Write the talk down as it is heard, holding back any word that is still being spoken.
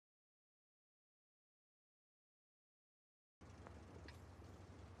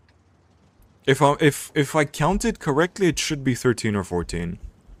If I counted correctly, it should be 13 or 14.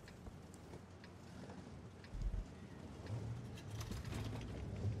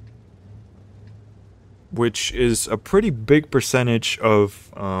 Which is a pretty big percentage of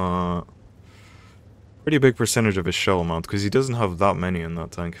his shell amount, because he doesn't have that many in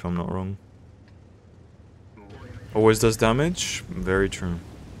that tank, if I'm not wrong. Always does damage? Very true.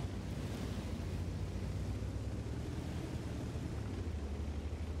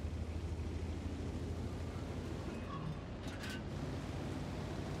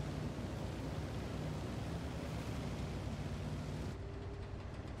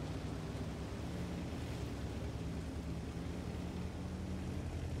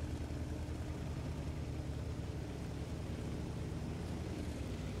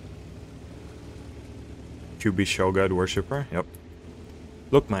 QB Shell Guide Worshipper, yep.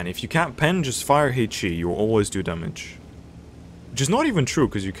 Look man, if you can't pen, just fire HE, you'll always do damage. Which is not even true,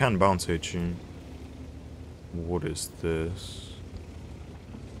 because you can bounce HE. What is this?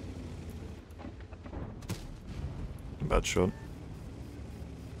 Bad shot.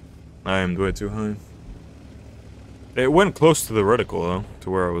 I aimed way too high. It went close to the reticle though, to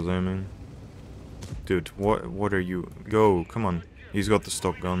where I was aiming. Dude, what are you? Go, come on. He's got the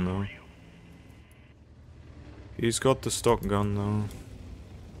stock gun though. He's got the stock gun though.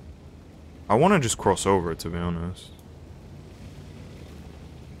 I want to just cross over, to be honest.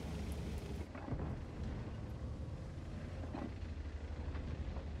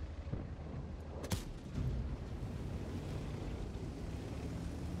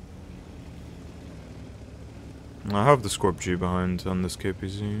 I have the Scorp G behind on this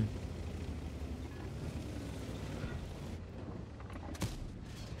KPZ.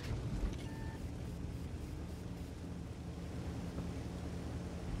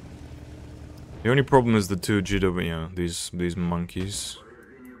 The only problem is the two GW, yeah, these monkeys.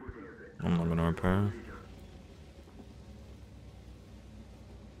 I'm not gonna repair.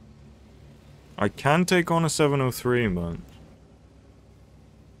 I can take on a 703, but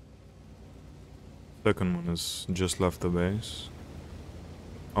second one has just left the base.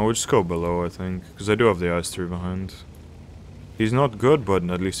 I would just go below, I think, because I do have the Ice 3 behind. He's not good, but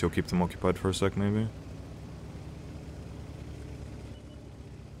at least he'll keep them occupied for a sec, maybe.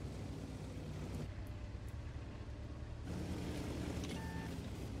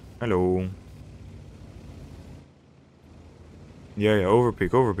 Hello. Yeah, overpeak,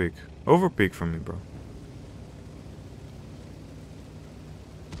 overpeak. Overpeak from me, bro.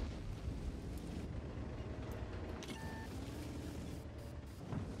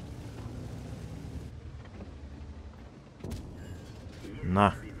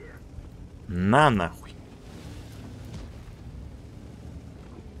 Nah. Nah, нахуй.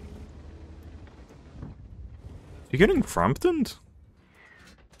 You getting Framptoned?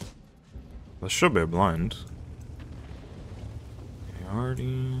 That should be a blind.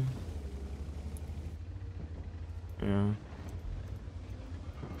 Already. Yeah.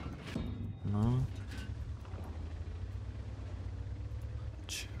 No.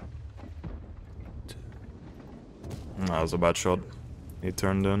 That was a bad shot. He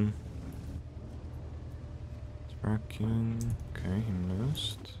turned in. Sparking. Okay, he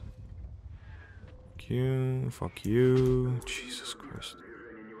missed. Fuck you. Fuck you. Jesus Christ.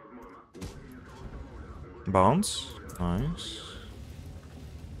 Bounce. Nice.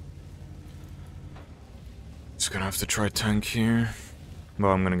 Just gonna have to try tank here.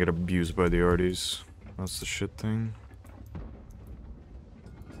 Well, I'm gonna get abused by the Arties. That's the shit thing.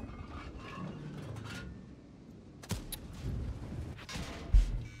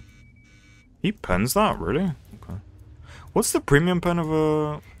 He pens that, really? Okay. What's the premium pen of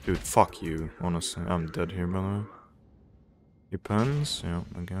a... Dude, fuck you, honestly. I'm dead here, by the way. He pens? Yeah,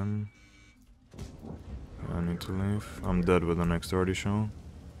 again. I need to leave. I'm dead with the next Artie show.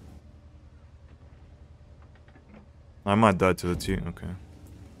 I might die to the T. Okay.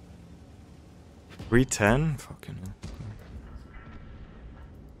 310? Fucking hell.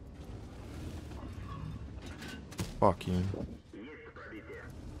 Fuck you.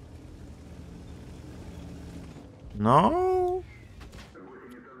 No?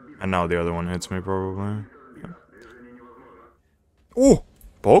 And now the other one hits me, probably. Yeah. Oh!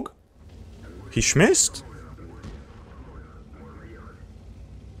 Bog? He schmissed?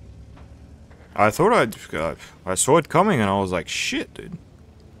 I thought I saw it coming and I was like, shit, dude.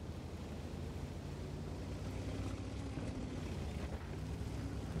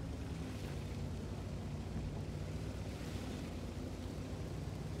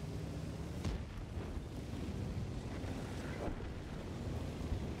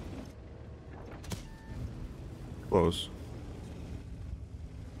 Close.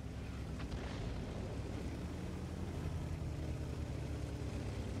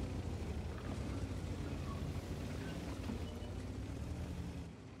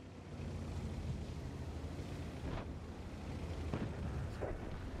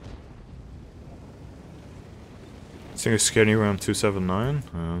 think it's skinny around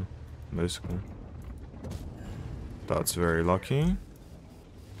 279. Basically. That's very lucky.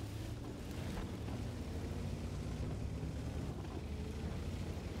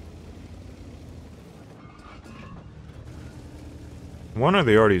 One of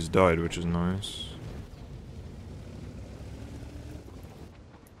the arties died, which is nice.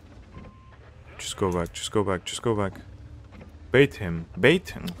 Just go back, just go back, just go back. Bait him. Bait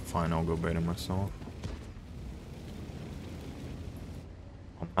him? Fine, I'll go bait him myself.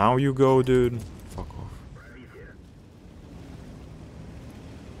 Now you go, dude. Fuck off.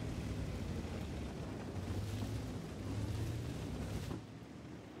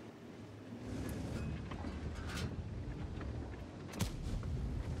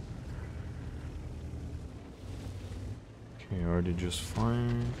 Okay, already just fight.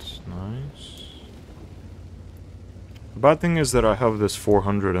 Nice. The bad thing is that I have this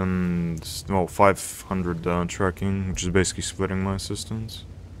 400 and... well, 500 tracking, which is basically splitting my assistance.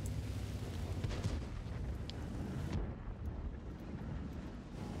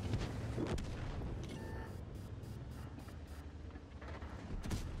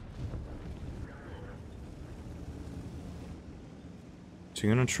 Is he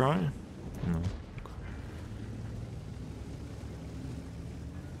gonna try? No.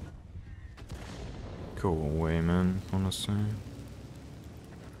 Go away, man, honestly.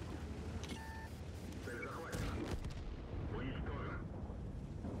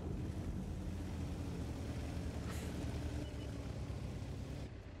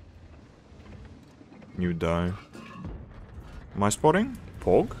 You die. Am I spotting?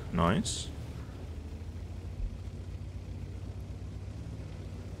 Pog? Nice.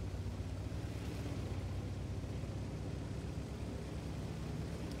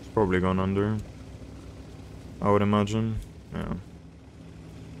 It's probably gone under. I would imagine. Yeah.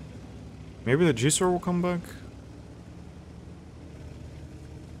 Maybe the G-Star will come back?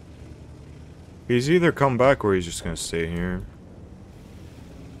 He's either come back or he's just gonna stay here.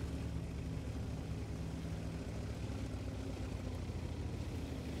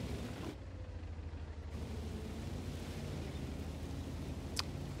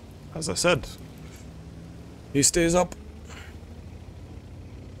 As I said, he stays up.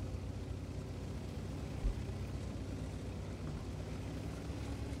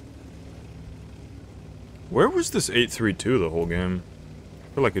 Where was this 832 the whole game?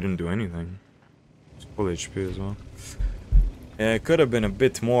 I feel like it didn't do anything. It's full HP as well. Yeah, it could have been a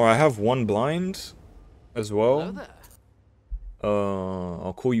bit more. I have one blind as well. Hello there.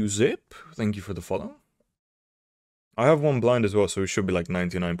 I'll call you Zip. Thank you for the follow. I have one blind as well, so it should be like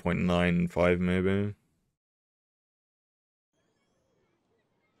 99.95 maybe.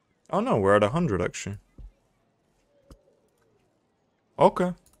 Oh no, we're at 100 actually.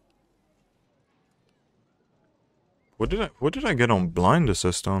 Okay. What did I get on blind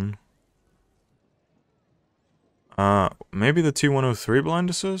assist on? Maybe the T103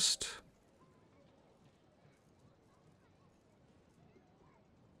 blind assist?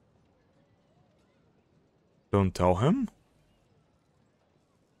 Don't tell him?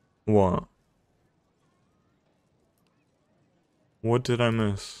 What? What did I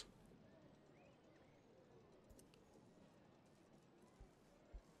miss?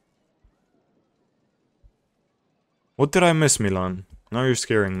 What did I miss, Milan? Now you're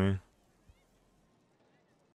scaring me.